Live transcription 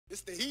It's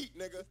the heat,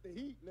 nigga. It's the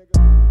heat, nigga.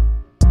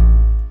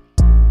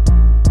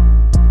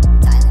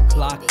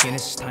 Clock and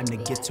it's time to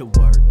get to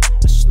work.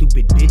 A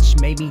stupid bitch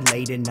made me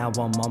late and now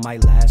I'm on my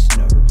last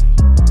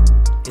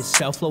nerve. Is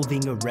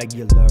self-loathing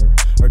irregular?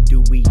 Or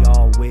do we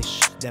all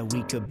wish that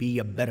we could be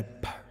a better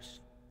person?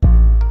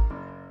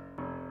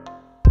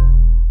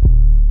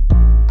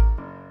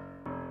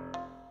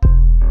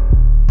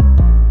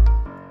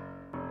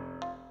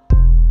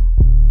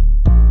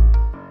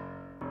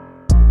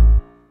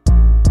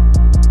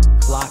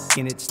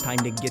 And it's time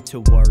to get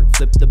to work.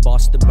 Flip the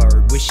boss the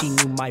bird, wish he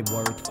knew my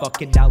worth.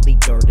 Fuck it, I'll leave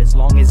dirt as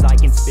long as I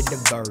can spit a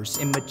verse.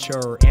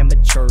 Immature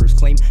amateurs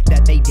claim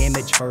that they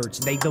damage hurts.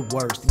 They the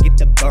worst, get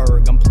the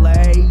berg, I'm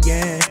playing.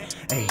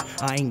 Hey,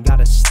 I ain't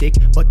got a stick,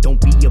 but don't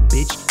be a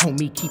bitch.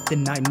 Homie, keep the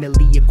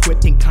 9mm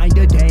equipped and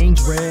kinda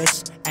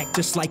dangerous. Act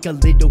just like a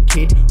little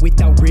kid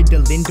without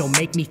Ritalin. Don't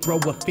make me throw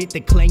a fit, the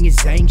clang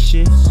is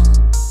anxious.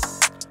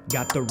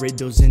 Got the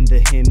riddles in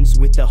the hymns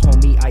with the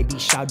homie IB,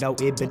 shout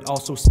out it, but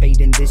also Spade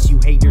in this. You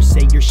haters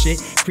say your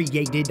shit,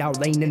 created our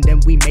lane and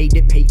then we made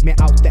it. Pavement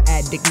out the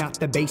attic, not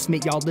the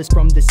basement. Y'all is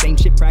from the same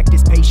shit,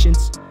 practice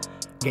patience.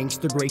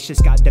 Gangster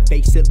gracious, gotta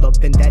face it,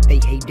 loving that they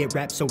hate it.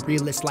 Rap so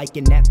real, it's like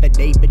an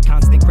affidavit,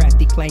 constant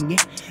crafty clanging.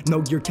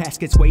 Know your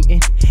casket's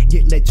waiting,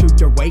 get led to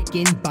your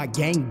waking by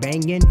gang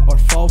banging or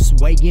false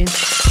weighing.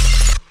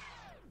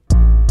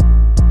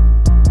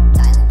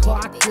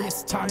 Clock and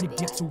it's time to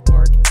get to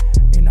work.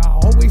 And I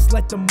always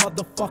let the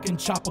motherfucking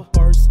chopper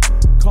burst.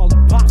 Call the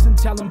pops and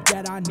tell them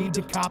that I need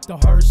to cop the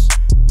hearse.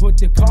 Put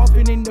the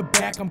coffin in the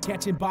back, I'm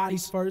catching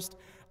bodies first.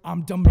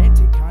 I'm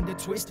demented, kinda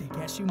twisted,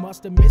 guess you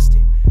must have missed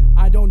it.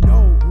 I don't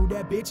know who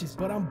that bitch is,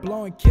 but I'm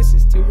blowing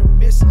kisses to your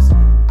missus.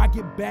 I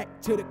get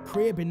back to the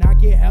crib and I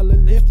get hella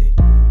lifted.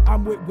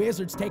 I'm with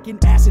wizards taking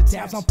acid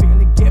tabs, I'm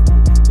feeling gifted.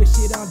 The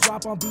shit I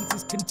drop on beats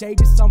is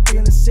contagious, I'm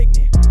feeling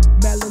sickening.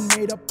 Melon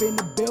made up in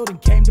the building,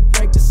 came to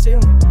break the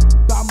ceiling.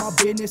 About my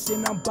business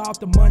and I'm about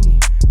the money.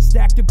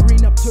 Stack the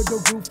green up to the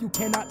roof, you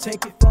cannot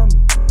take it from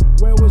me.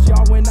 Where was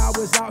y'all when I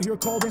was out here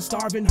cold and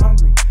starving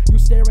hungry? You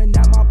staring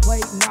at my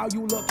plate, now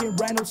you looking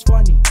Reynolds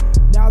funny.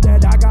 Now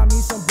that I got me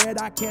some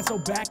bread, I can't so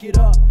back it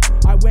up.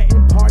 I went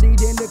and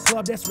partied in the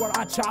club, that's where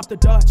I chopped the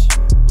Dutch.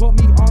 Put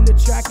me on the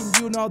track and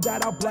you know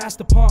that I'll blast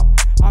the pump.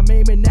 I'm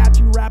aiming at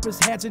you rappers'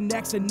 heads and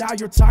necks and now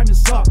your time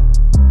is up.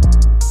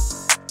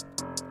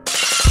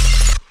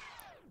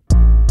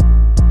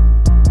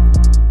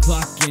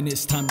 Clock in,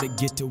 it's time to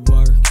get to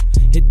work.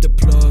 Hit the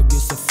plug,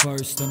 it's the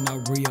first, and I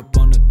re-up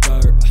on the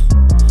third.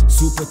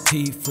 Super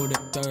tea for the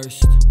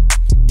thirst.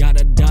 Got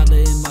 $1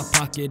 in my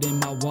pocket and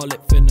my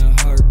wallet finna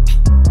hurt.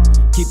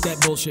 Keep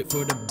that bullshit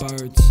for the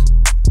birds.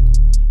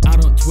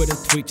 Out on Twitter,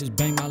 tweet, just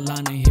bang my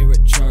line and hear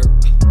it chirp.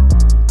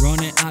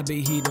 Running, I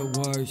be he the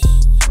worst.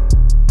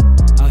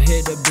 I'll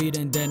hit the beat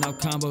and then I'll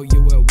combo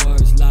you with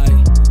words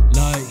like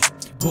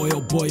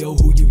boy oh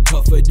who you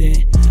tougher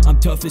than? I'm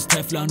tough as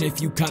Teflon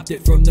if you copped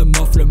it from the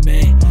muffler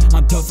man.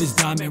 I'm tough as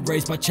diamond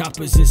raised by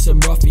choppers and some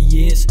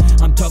ruffians.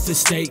 I'm tough as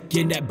steak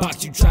in that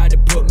box you try to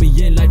put me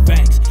in like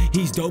facts.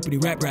 He's dope and he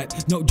rap,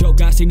 no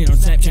joke, I seen it on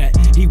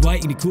Snapchat. He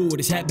white and he cool with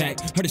his hat back.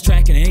 Heard his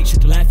track and it ain't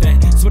shit to laugh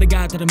at. Swear to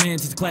God that the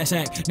man's is a class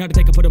act. Now to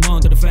think I put him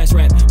on to the fast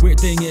rap. Weird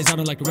thing is I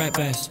don't like to rap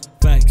fast.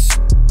 Facts.